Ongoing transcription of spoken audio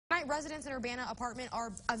Tonight, residents in Urbana apartment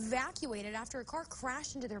are evacuated after a car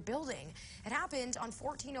crashed into their building. It happened on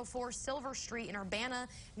 1404 Silver Street in Urbana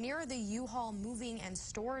near the U-Haul moving and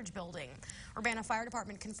storage building. Urbana Fire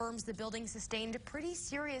Department confirms the building sustained pretty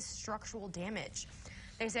serious structural damage.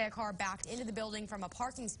 They say a car backed into the building from a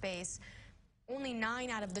parking space. Only 9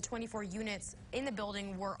 out of the 24 units in the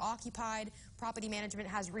building were occupied. Property management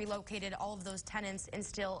has relocated all of those tenants, and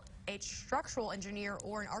still a structural engineer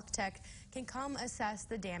or an architect can come assess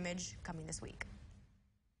the damage coming this week.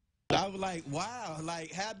 I was like, wow,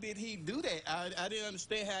 like, how did he do that? I didn't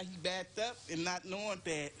understand how he backed up and not knowing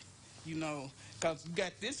that, you know, because you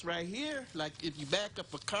got this right here. Like, if you back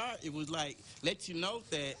up a car, it was like, let you know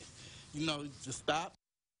that, you know, to stop.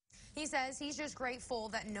 He says he's just grateful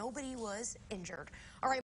that nobody was injured. All right.